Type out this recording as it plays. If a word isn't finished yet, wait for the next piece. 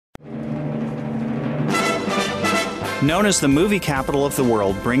Known as the movie capital of the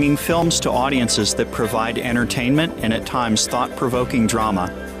world, bringing films to audiences that provide entertainment and at times thought-provoking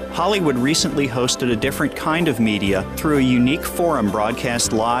drama, Hollywood recently hosted a different kind of media through a unique forum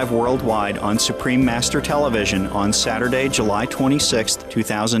broadcast live worldwide on Supreme Master Television on Saturday, July 26,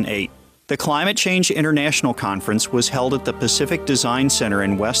 2008. The Climate Change International Conference was held at the Pacific Design Center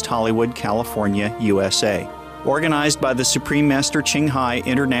in West Hollywood, California, USA. Organized by the Supreme Master Ching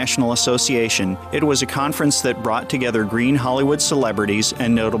International Association, it was a conference that brought together green Hollywood celebrities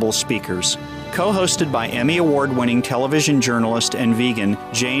and notable speakers. Co-hosted by Emmy Award-winning television journalist and vegan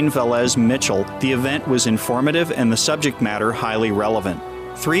Jane Velez-Mitchell, the event was informative and the subject matter highly relevant.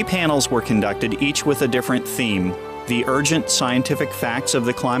 3 panels were conducted, each with a different theme: the urgent scientific facts of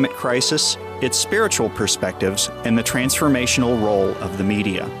the climate crisis, its spiritual perspectives, and the transformational role of the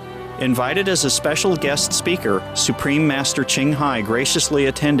media. Invited as a special guest speaker, Supreme Master Ching graciously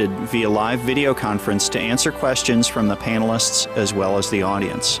attended via live video conference to answer questions from the panelists as well as the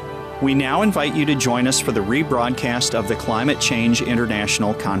audience. We now invite you to join us for the rebroadcast of the Climate Change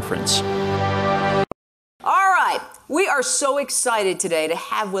International Conference. All right, we are so excited today to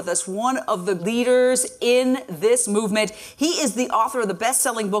have with us one of the leaders in this movement. He is the author of the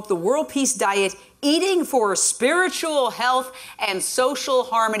best-selling book, The World Peace Diet, Eating for Spiritual Health and Social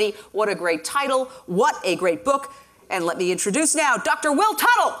Harmony. What a great title. What a great book. And let me introduce now Dr. Will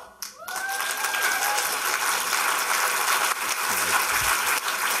Tuttle.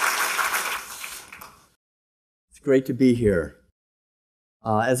 It's great to be here.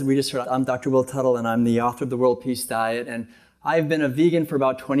 As we just heard, I'm Dr. Will Tuttle, and I'm the author of The World Peace Diet. And I've been a vegan for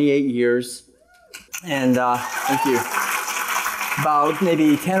about 28 years. And thank you. About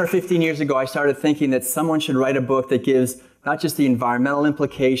maybe 10 or 15 years ago, I started thinking that someone should write a book that gives not just the environmental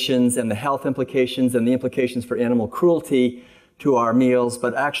implications and the health implications and the implications for animal cruelty to our meals,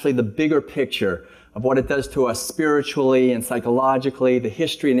 but actually the bigger picture of what it does to us spiritually and psychologically, the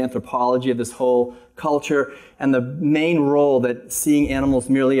history and anthropology of this whole culture, and the main role that seeing animals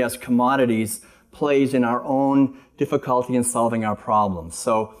merely as commodities plays in our own difficulty in solving our problems.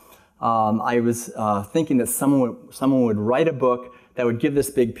 So I was thinking that someone would write a book that would give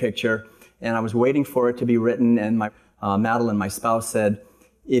this big picture, and I was waiting for it to be written, and Madeline, my spouse, said,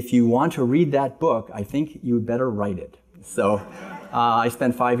 if you want to read that book, I think you better write it. So I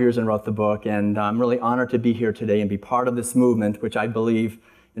spent 5 years and wrote the book, and I'm really honored to be here today and be part of this movement, which I believe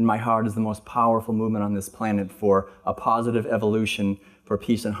in my heart is the most powerful movement on this planet for a positive evolution for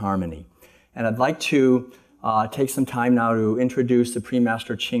peace and harmony. And I'd like to take some time now to introduce Supreme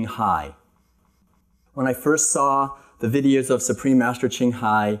Master Ching. When I first saw the videos of Supreme Master Ching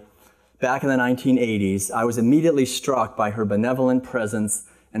back in the 1980s, I was immediately struck by her benevolent presence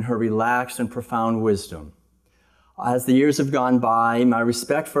and her relaxed and profound wisdom. As the years have gone by, my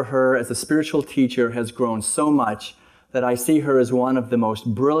respect for her as a spiritual teacher has grown so much that I see her as one of the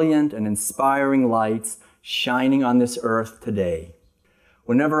most brilliant and inspiring lights shining on this earth today.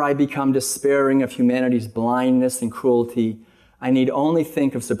 Whenever I become despairing of humanity's blindness and cruelty, I need only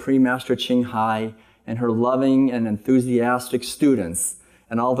think of Supreme Master Ching and her loving and enthusiastic students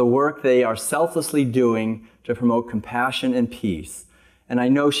and all the work they are selflessly doing to promote compassion and peace. And I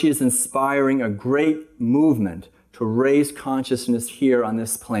know she is inspiring a great movement to raise consciousness here on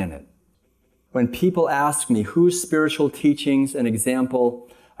this planet. When people ask me whose spiritual teachings and example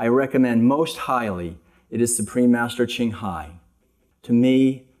I recommend most highly, it is Supreme Master Ching. To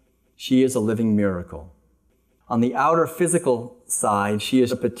me, she is a living miracle. On the outer physical side, she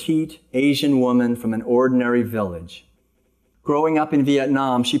is a petite Asian woman from an ordinary village. Growing up in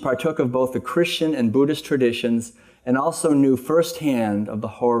Vietnam, she partook of both the Christian and Buddhist traditions and also knew firsthand of the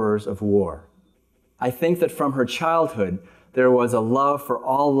horrors of war. I think that from her childhood, there was a love for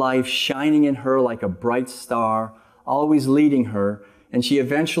all life shining in her like a bright star, always leading her, and she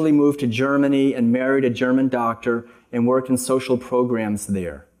eventually moved to Germany and married a German doctor and worked in social programs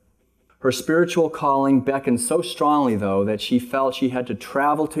there. Her spiritual calling beckoned so strongly, though, that she felt she had to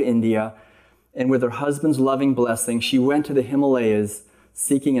travel to India, and with her husband's loving blessing, she went to the Himalayas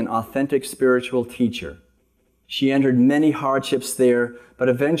seeking an authentic spiritual teacher. She entered many hardships there, but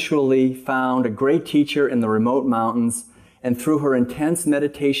eventually found a great teacher in the remote mountains, and through her intense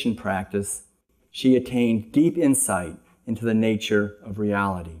meditation practice, she attained deep insight into the nature of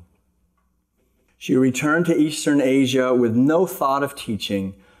reality. She returned to Eastern Asia with no thought of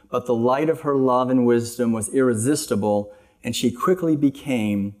teaching, but the light of her love and wisdom was irresistible, and she quickly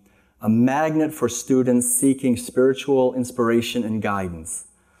became a magnet for students seeking spiritual inspiration and guidance.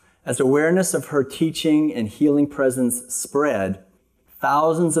 As awareness of her teaching and healing presence spread,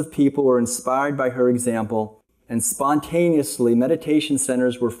 thousands of people were inspired by her example, and spontaneously meditation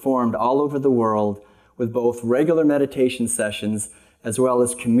centers were formed all over the world with both regular meditation sessions as well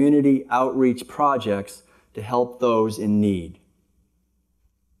as community outreach projects to help those in need.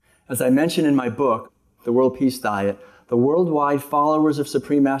 As I mentioned in my book, The World Peace Diet, the worldwide followers of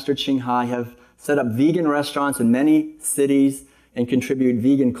Supreme Master Ching Hai have set up vegan restaurants in many cities and contribute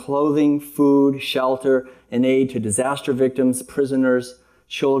vegan clothing, food, shelter, and aid to disaster victims, prisoners,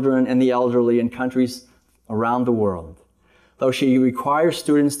 children, and the elderly in countries around the world. Though she requires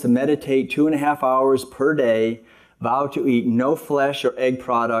students to meditate 2.5 hours per day, vow to eat no flesh or egg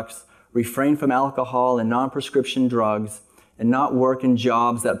products, refrain from alcohol and non-prescription drugs, and not work in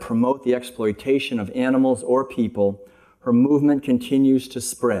jobs that promote the exploitation of animals or people, her movement continues to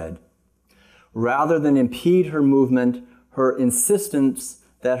spread. Rather than impede her movement, her insistence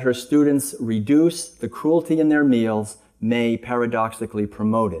that her students reduce the cruelty in their meals may paradoxically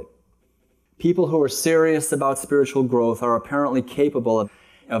promote it. People who are serious about spiritual growth are apparently capable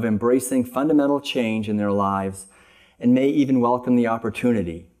of embracing fundamental change in their lives and may even welcome the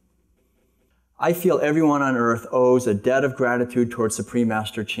opportunity. I feel everyone on earth owes a debt of gratitude towards Supreme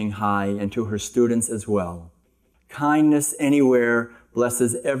Master Ching Hai and to her students as well. Kindness anywhere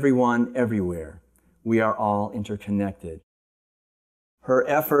blesses everyone everywhere. We are all interconnected. Her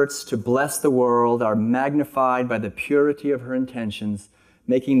efforts to bless the world are magnified by the purity of her intentions,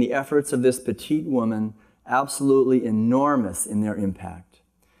 making the efforts of this petite woman absolutely enormous in their impact.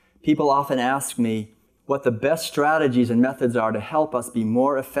 People often ask me what the best strategies and methods are to help us be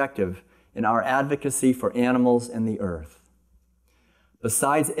more effective in our advocacy for animals and the earth.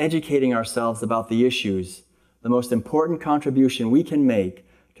 Besides educating ourselves about the issues, the most important contribution we can make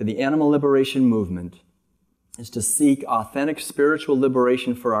to the animal liberation movement is to seek authentic spiritual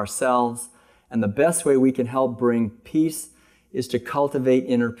liberation for ourselves, and the best way we can help bring peace is to cultivate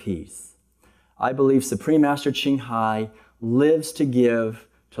inner peace. I believe Supreme Master Ching Hai lives to give,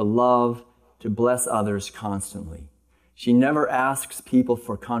 to love, to bless others constantly. She never asks people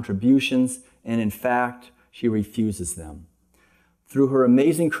for contributions, and in fact, she refuses them. Through her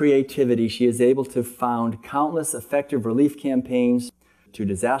amazing creativity, she is able to found countless effective relief campaigns to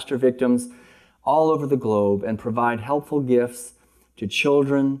disaster victims all over the globe and provide helpful gifts to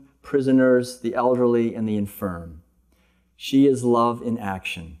children, prisoners, the elderly, and the infirm. She is love in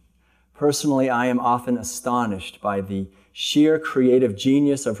action. Personally, I am often astonished by the sheer creative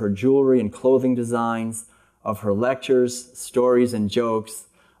genius of her jewelry and clothing designs, of her lectures, stories, and jokes,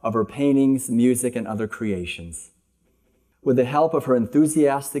 of her paintings, music, and other creations. With the help of her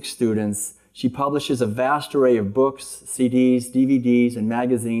enthusiastic students, she publishes a vast array of books, CDs, DVDs, and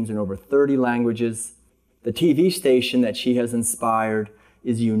magazines in over 30 languages. The TV station that she has inspired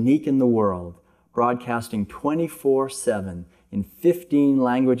is unique in the world, broadcasting 24/7 in 15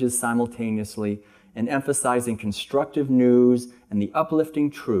 languages simultaneously and emphasizing constructive news and the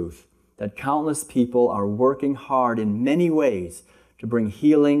uplifting truth that countless people are working hard in many ways to bring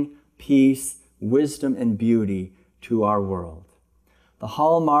healing, peace, wisdom, and beauty to our world. The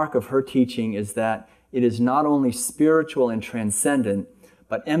hallmark of her teaching is that it is not only spiritual and transcendent,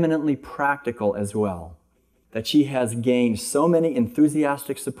 but eminently practical as well. That she has gained so many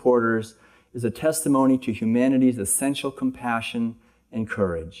enthusiastic supporters is a testimony to humanity's essential compassion and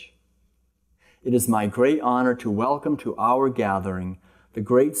courage. It is my great honor to welcome to our gathering the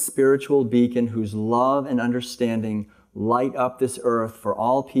great spiritual beacon whose love and understanding light up this earth for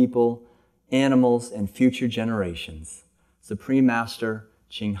all people, animals, and future generations. Supreme Master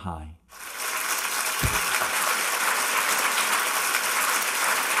Ching Hai.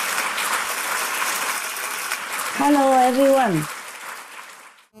 Hello everyone.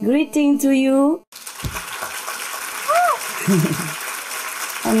 Greeting to you.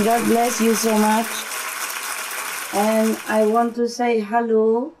 And God bless you so much. And I want to say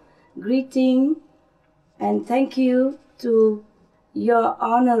hello, greeting, and thank you to your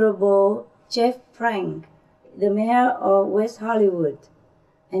Honorable Jeff Frank, the Mayor of West Hollywood,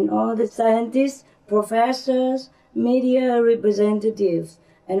 and all the scientists, professors, media representatives,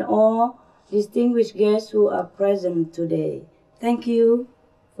 and all distinguished guests who are present today. Thank you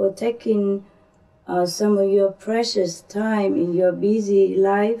for taking some of your precious time in your busy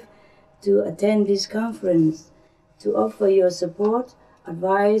life to attend this conference, to offer your support,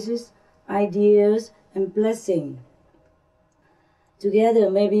 advices, ideas, and blessing. Together,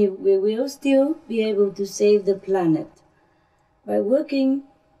 maybe we will still be able to save the planet by working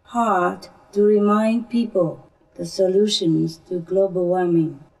hard to remind people the solutions to global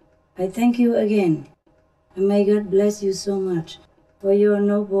warming. I thank you again, and may God bless you so much for your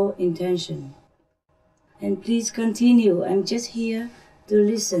noble intention. And please continue. I'm just here to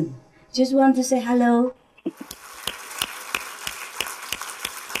listen. Just want to say hello.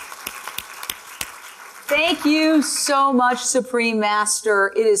 Thank you so much, Supreme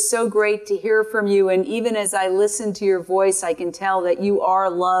Master. It is so great to hear from you. And even as I listen to your voice, I can tell that you are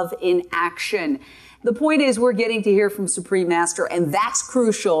love in action. The point is we're getting to hear from Supreme Master, and that's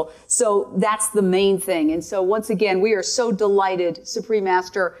crucial. So that's the main thing. And so once again, we are so delighted, Supreme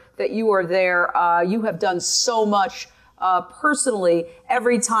Master, that you are there. You have done so much personally.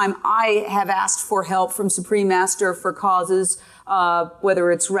 Every time I have asked for help from Supreme Master for causes,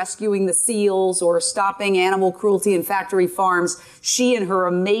 whether it's rescuing the seals or stopping animal cruelty in factory farms, she and her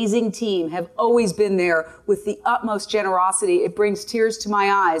amazing team have always been there with the utmost generosity. It brings tears to my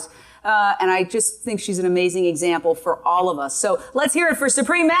eyes. And I just think she's an amazing example for all of us. So let's hear it for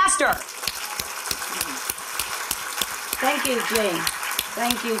Supreme Master. Thank you, Jane.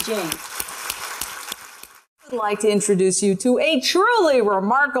 Thank you, Jane. I'd like to introduce you to a truly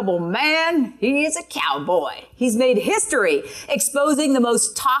remarkable man. He is a cowboy. He's made history exposing the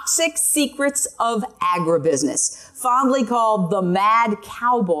most toxic secrets of agribusiness. Fondly called the Mad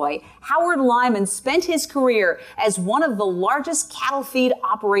Cowboy, Howard Lyman spent his career as one of the largest cattle feed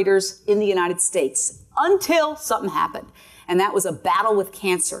operators in the United States until something happened. And that was a battle with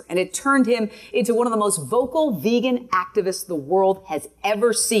cancer. And it turned him into one of the most vocal vegan activists the world has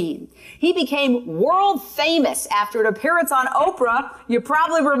ever seen. He became world famous after an appearance on Oprah. You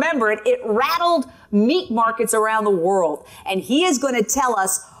probably remember it. It rattled meat markets around the world. And he is going to tell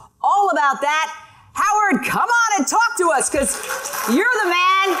us all about that. Howard, come on and talk to us, because you're the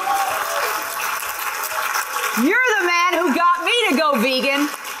man. You're the man who got me to go vegan.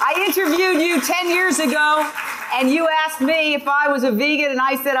 I interviewed you 10 years ago, and you asked me if I was a vegan, and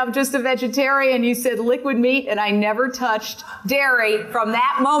I said I'm just a vegetarian. You said liquid meat, and I never touched dairy from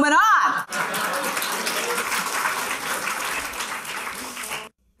that moment on.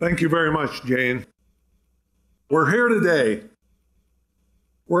 Thank you very much, Jane. We're here today.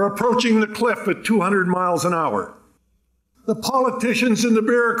 We're approaching the cliff at 200 miles an hour. The politicians and the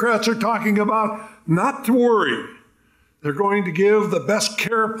bureaucrats are talking about not to worry. They're going to give the best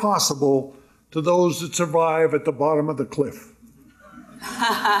care possible to those that survive at the bottom of the cliff.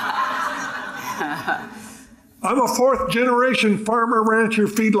 I'm a fourth-generation farmer, rancher,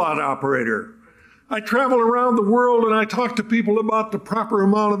 feedlot operator. I travel around the world and I talk to people about the proper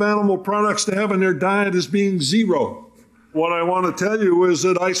amount of animal products to have in their diet as being zero. What I want to tell you is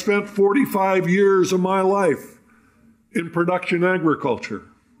that I spent 45 years of my life in production agriculture.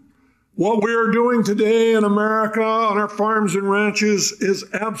 What we are doing today in America on our farms and ranches is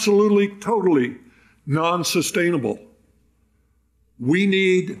absolutely, totally non-sustainable. We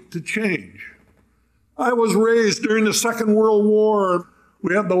need to change. I was raised during the Second World War.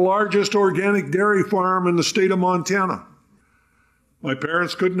 We had the largest organic dairy farm in the state of Montana. My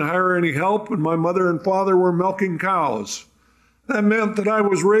parents couldn't hire any help, and my mother and father were milking cows. That meant that I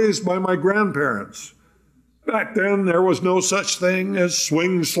was raised by my grandparents. Back then, there was no such thing as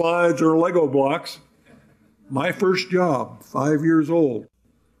swing slides or Lego blocks. My first job, 5 years old,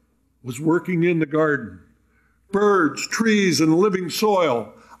 was working in the garden. Birds, trees, and living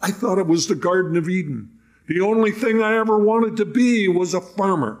soil. I thought it was the Garden of Eden. The only thing I ever wanted to be was a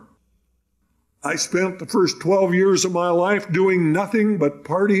farmer. I spent the first 12 years of my life doing nothing but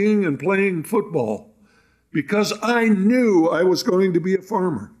partying and playing football because I knew I was going to be a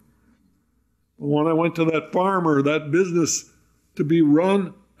farmer. When I went to that farm or that business to be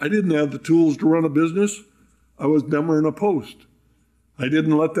run, I didn't have the tools to run a business. I was dumber than a post. I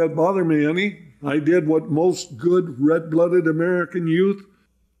didn't let that bother me any. I did what most good red-blooded American youth,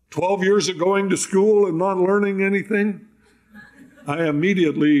 12 years of going to school and not learning anything, I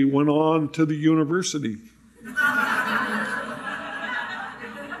immediately went on to the university.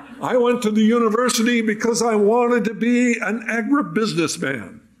 I went to the university because I wanted to be an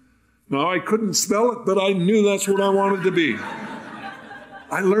agribusinessman. Now, I couldn't spell it, but I knew that's what I wanted to be.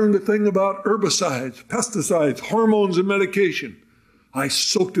 I learned a thing about herbicides, pesticides, hormones, and medication. I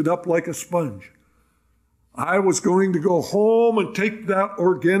soaked it up like a sponge. I was going to go home and take that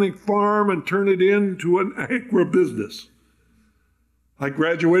organic farm and turn it into an agribusiness. I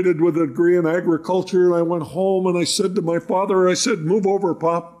graduated with a degree in agriculture, and I went home and I said to my father, I said, "Move over,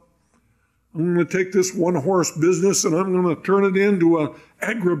 Pop. I'm going to take this one-horse business and I'm going to turn it into an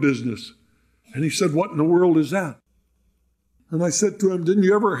agribusiness." And he said, "What in the world is that?" And I said to him, "Didn't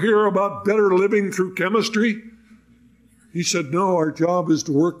you ever hear about better living through chemistry?" He said, "No, our job is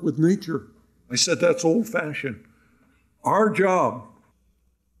to work with nature." I said, "That's old-fashioned. Our job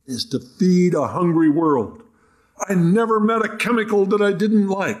is to feed a hungry world." I never met a chemical that I didn't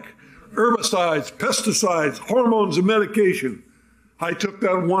like. Herbicides, pesticides, hormones, and medication. I took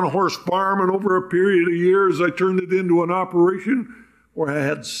that one-horse farm, and over a period of years, I turned it into an operation where I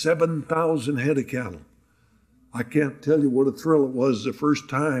had 7,000 head of cattle. I can't tell you what a thrill it was the first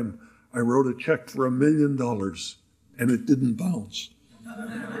time I wrote a check for $1 million and it didn't bounce.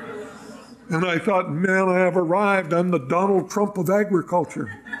 And I thought, man, I have arrived. I'm the Donald Trump of agriculture.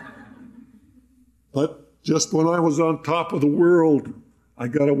 But just when I was on top of the world, I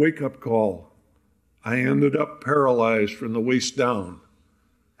got a wake-up call. I ended up paralyzed from the waist down.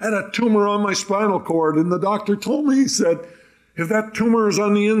 I had a tumor on my spinal cord, and the doctor told me, he said, if that tumor is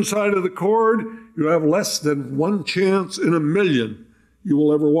on the inside of the cord, you have less than 1 chance in 1,000,000 you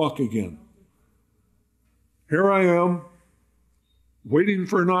will ever walk again. Here I am, waiting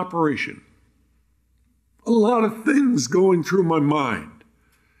for an operation. A lot of things going through my mind.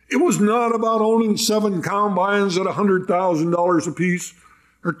 It was not about owning 7 combines at $100,000 apiece,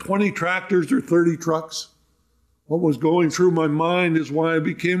 or 20 tractors or 30 trucks. What was going through my mind is why I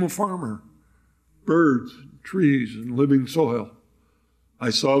became a farmer. Birds, trees, and living soil.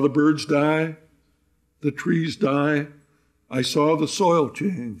 I saw the birds die, the trees die. I saw the soil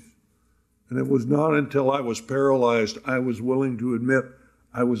change. And it was not until I was paralyzed I was willing to admit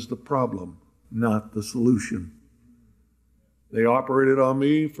I was the problem, not the solution. They operated on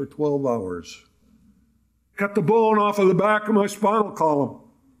me for 12 hours. Cut the bone off of the back of my spinal column.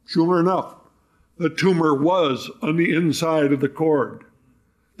 Sure enough, the tumor was on the inside of the cord.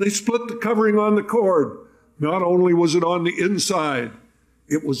 They split the covering on the cord. Not only was it on the inside,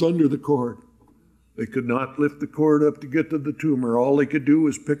 it was under the cord. They could not lift the cord up to get to the tumor. All they could do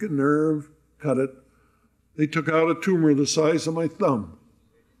was pick a nerve, cut it. They took out a tumor the size of my thumb.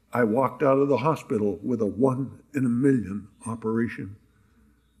 I walked out of the hospital with a 1 in 1,000,000 operation.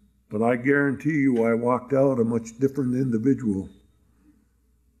 But I guarantee you I walked out a much different individual.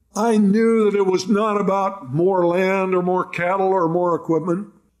 I knew that it was not about more land or more cattle or more equipment.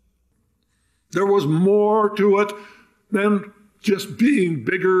 There was more to it than just being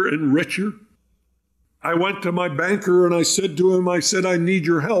bigger and richer. I went to my banker and I said to him, I need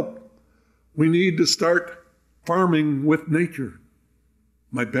your help. We need to start farming with nature.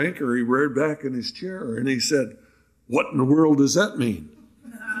 My banker, he reared back in his chair and he said, what in the world does that mean?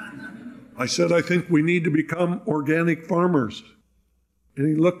 I said, I think we need to become organic farmers. And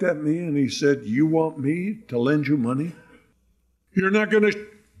he looked at me and he said, you want me to lend you money? You're not going to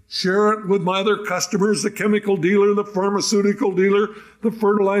share it with my other customers, the chemical dealer, the pharmaceutical dealer, the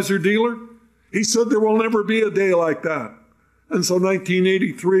fertilizer dealer? He said, there will never be a day like that. And so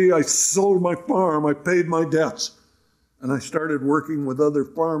 1983, I sold my farm, I paid my debts, and I started working with other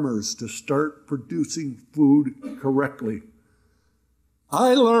farmers to start producing food correctly.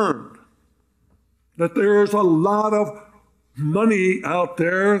 I learned that there is a lot of money out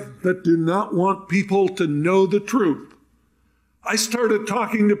there that do not want people to know the truth. I started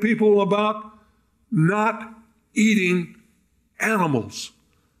talking to people about not eating animals.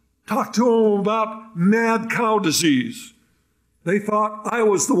 Talked to them about mad cow disease. They thought I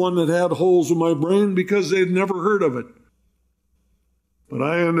was the one that had holes in my brain because they'd never heard of it. But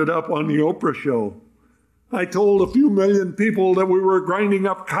I ended up on the Oprah show. I told a few million people that we were grinding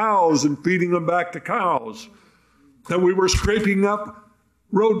up cows and feeding them back to cows, that we were scraping up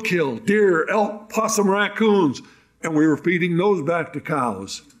roadkill, deer, elk, possum, raccoons, and we were feeding those back to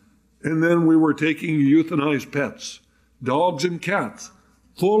cows. And then we were taking euthanized pets, dogs and cats,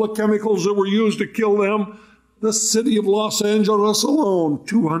 full of chemicals that were used to kill them. The city of Los Angeles alone,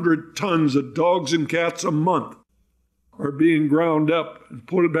 200 tons of dogs and cats a month are being ground up and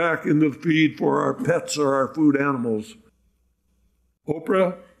put back into the feed for our pets or our food animals.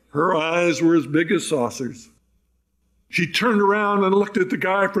 Oprah, her eyes were as big as saucers. She turned around and looked at the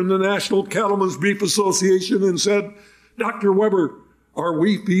guy from the National Cattlemen's Beef Association and said, Dr. Weber, are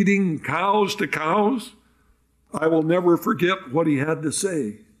we feeding cows to cows? I will never forget what he had to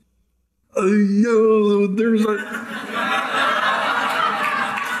say. There's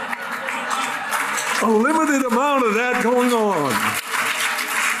a limited amount of that going on.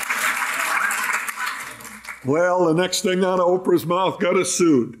 Well, the next thing out of Oprah's mouth got us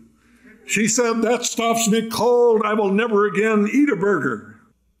sued. She said, that stops me cold. I will never again eat a burger.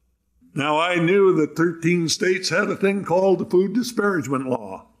 Now, I knew that 13 states had a thing called the food disparagement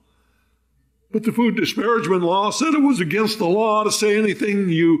law. But the food disparagement law said it was against the law to say anything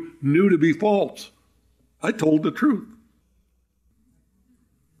you knew to be false. I told the truth.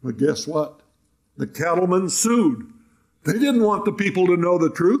 But guess what? The cattlemen sued. They didn't want the people to know the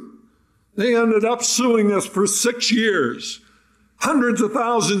truth. They ended up suing us for 6 years. Hundreds of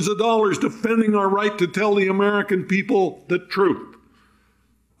thousands of dollars defending our right to tell the American people the truth.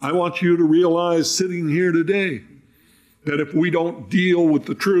 I want you to realize sitting here today that if we don't deal with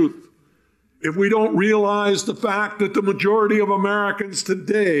the truth, if we don't realize the fact that the majority of Americans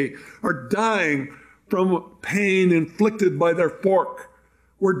today are dying from pain inflicted by their fork.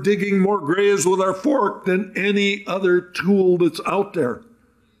 We're digging more graves with our fork than any other tool that's out there.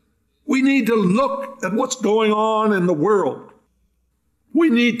 We need to look at what's going on in the world. We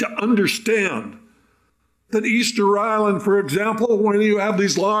need to understand that Easter Island, for example, when you have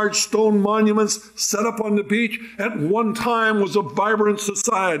these large stone monuments set up on the beach, at one time was a vibrant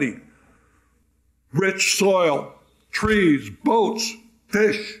society. Rich soil, trees, boats,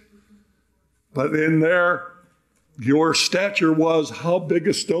 fish. But in there, your stature was how big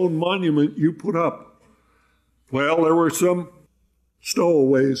a stone monument you put up. Well, there were some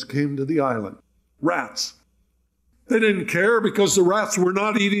stowaways came to the island. Rats. They didn't care because the rats were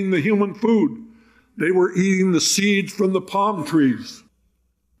not eating the human food. They were eating the seeds from the palm trees.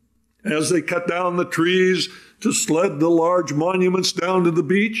 As they cut down the trees to sled the large monuments down to the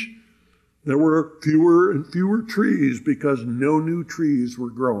beach, there were fewer and fewer trees because no new trees were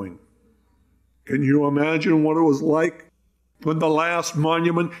growing. Can you imagine what it was like when the last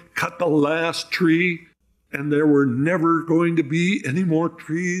monument cut the last tree and there were never going to be any more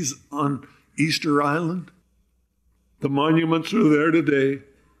trees on Easter Island? The monuments are there today.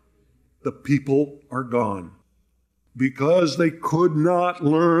 The people are gone because they could not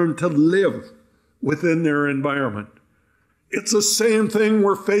learn to live within their environment. It's the same thing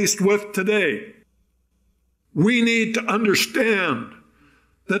we're faced with today. We need to understand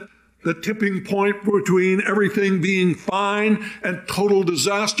that the tipping point between everything being fine and total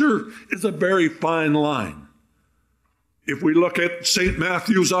disaster is a very fine line. If we look at St.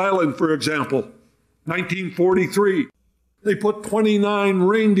 Matthew's Island, for example, 1943, they put 29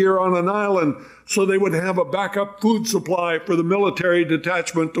 reindeer on an island so they would have a backup food supply for the military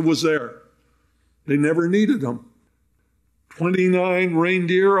detachment that was there. They never needed them. 29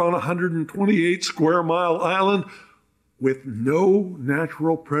 reindeer on a 128 square mile island with no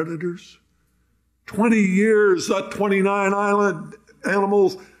natural predators. 20 years, that 29 island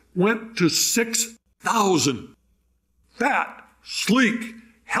animals went to 6,000 fat, sleek,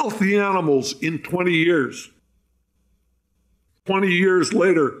 healthy animals in 20 years. 20 years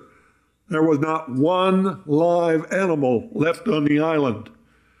later, there was not one live animal left on the island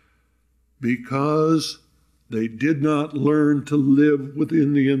because they did not learn to live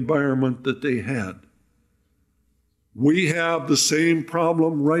within the environment that they had. We have the same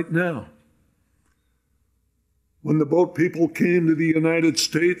problem right now. When the boat people came to the United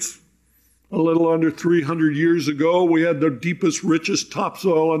States, a little under 300 years ago, we had the deepest, richest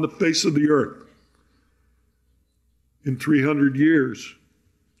topsoil on the face of the earth. In 300 years,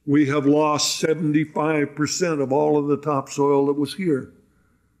 we have lost 75% of all of the topsoil that was here.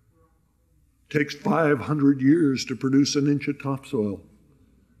 It takes 500 years to produce an inch of topsoil.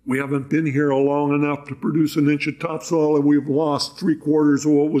 We haven't been here long enough to produce an inch of topsoil, and we've lost 3/4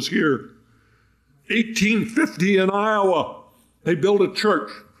 of what was here. 1850 in Iowa, they built a church.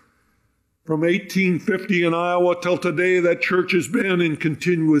 From 1850 in Iowa till today, that church has been in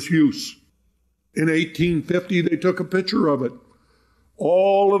continuous use. In 1850, they took a picture of it.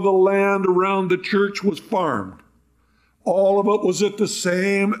 All of the land around the church was farmed. All of it was at the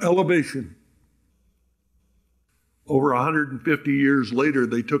same elevation. Over 150 years later,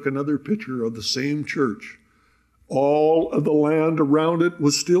 they took another picture of the same church. All of the land around it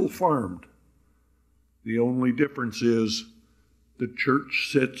was still farmed. The only difference is the church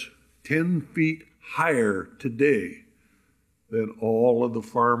sits 10 feet higher today than all of the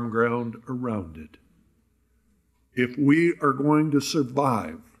farm ground around it. If we are going to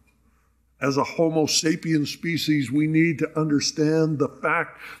survive as a Homo sapiens species, we need to understand the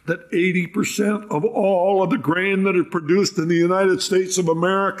fact that 80% of all of the grain that is produced in the United States of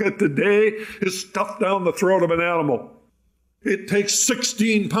America today is stuffed down the throat of an animal. It takes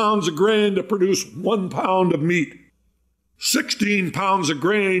 16 pounds of grain to produce 1 pound of meat. 16 pounds of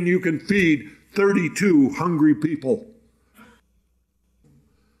grain, you can feed 32 hungry people.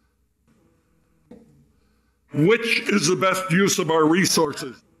 Which is the best use of our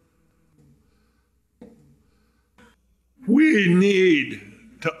resources? We need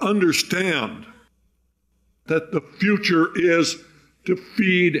to understand that the future is to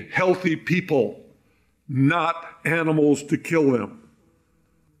feed healthy people, not animals to kill them.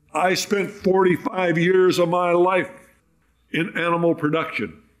 I spent 45 years of my life in animal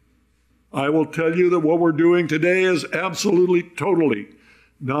production. I will tell you that what we're doing today is absolutely, totally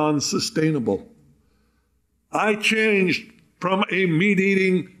non-sustainable. I changed from a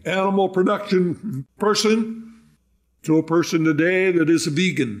meat-eating animal production person to a person today that is a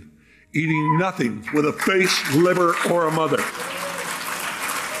vegan, eating nothing with a face, liver, or a mother.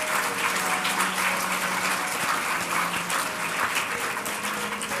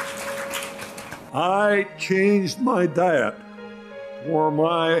 I changed my diet for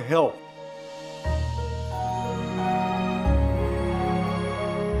my health.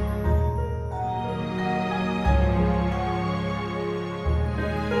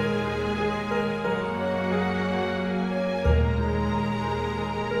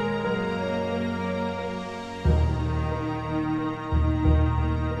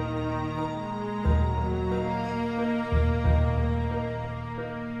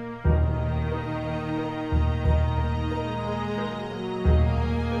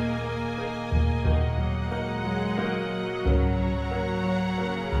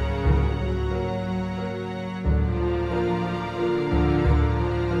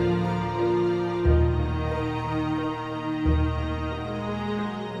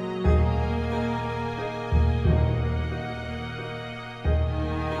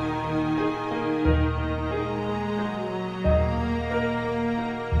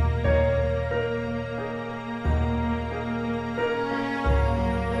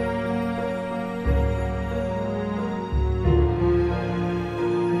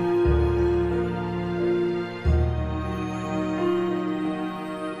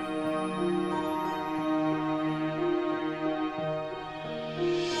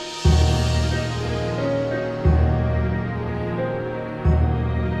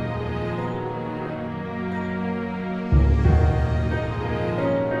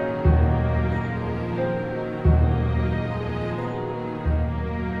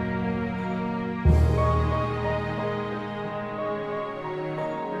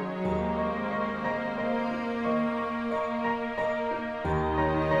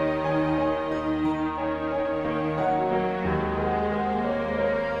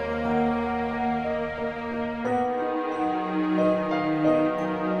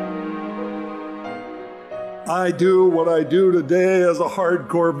 I do what I do today as a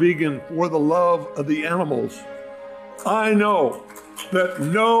hardcore vegan for the love of the animals. I know that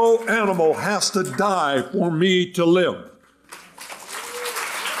no animal has to die for me to live.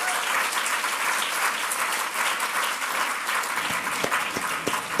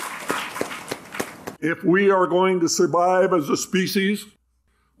 If we are going to survive as a species,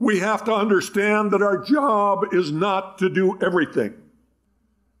 we have to understand that our job is not to do everything.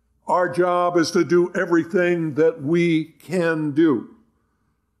 Our job is to do everything that we can do.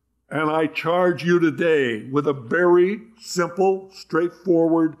 And I charge you today with a very simple,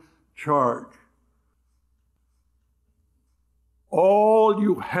 straightforward charge. All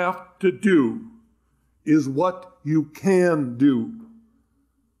you have to do is what you can do.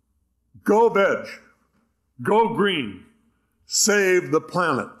 Go veg. Go green. Save the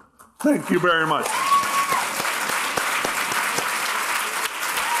planet. Thank you very much.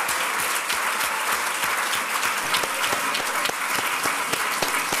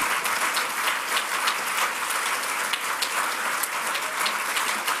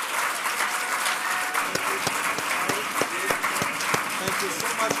 Thank you so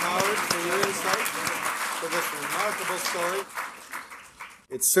much, Howard, for your insight, for this remarkable story.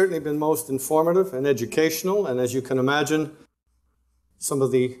 It's certainly been most informative and educational, and as you can imagine, some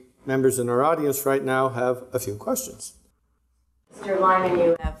of the members in our audience right now have a few questions. Mr. Lyman,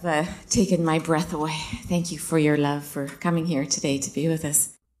 you have taken my breath away. Thank you for your love, for coming here today to be with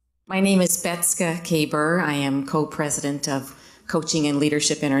us. My name is Betska K. Burr. I am co-president of Coaching and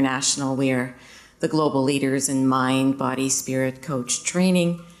Leadership International. We are the global leaders in mind, body, spirit, coach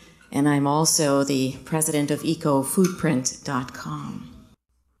training, and I'm also the president of ecofoodprint.com.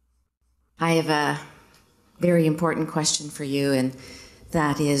 I have a very important question for you, and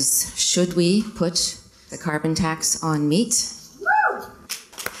that is, should we put the carbon tax on meat? Woo!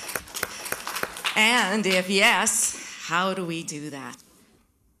 And if yes, how do we do that?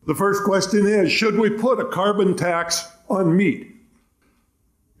 The first question is, should we put a carbon tax on meat?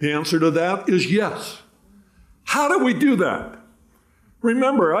 The answer to that is yes. How do we do that?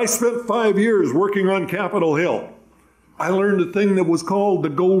 Remember, I spent 5 years working on Capitol Hill. I learned a thing that was called the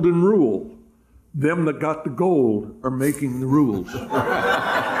golden rule. Them that got the gold are making the rules.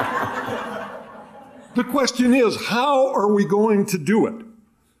 The question is, how are we going to do it?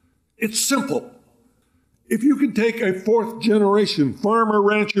 It's simple. If you can take a fourth-generation farmer,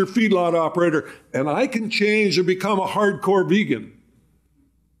 rancher, feedlot operator, and I can change and become a hardcore vegan,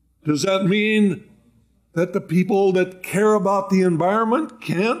 does that mean that the people that care about the environment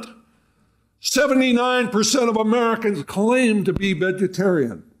can't? 79% of Americans claim to be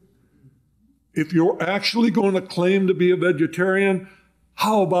vegetarian. If you're actually going to claim to be a vegetarian,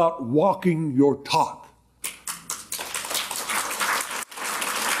 how about walking your talk?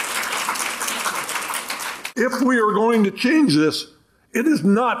 If we are going to change this, it is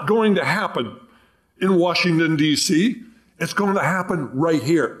not going to happen in Washington, D.C. It's going to happen right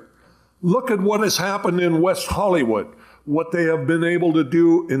here. Look at what has happened in West Hollywood, what they have been able to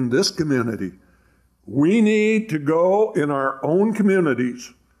do in this community. We need to go in our own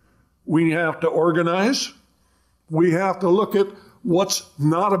communities. We have to organize. We have to look at what's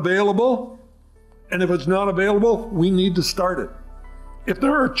not available. And if it's not available, we need to start it. If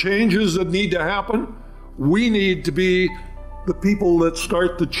there are changes that need to happen, we need to be the people that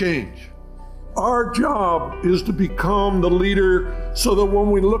start the change. Our job is to become the leader so that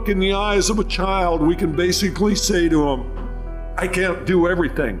when we look in the eyes of a child, we can basically say to him, I can't do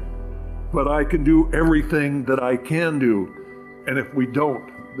everything, but I can do everything that I can do. And if we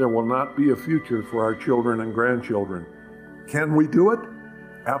don't, there will not be a future for our children and grandchildren. Can we do it?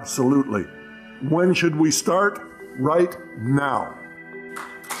 Absolutely. When should we start? Right now.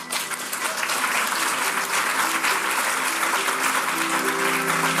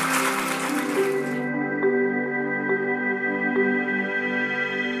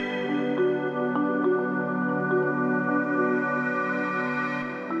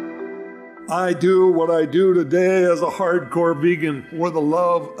 I do what I do today as a hardcore vegan for the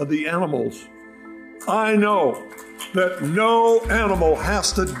love of the animals. I know that no animal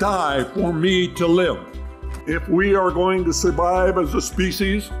has to die for me to live. If we are going to survive as a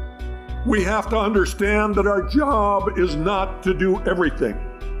species, we have to understand that our job is not to do everything.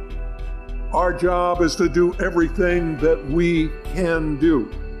 Our job is to do everything that we can do.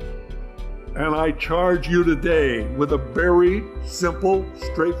 And I charge you today with a very simple,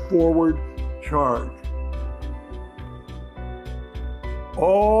 straightforward charge.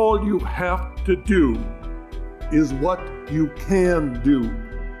 All you have to do is what you can do.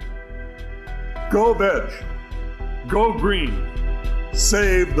 Go veg, go green,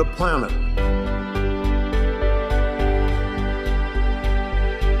 save the planet.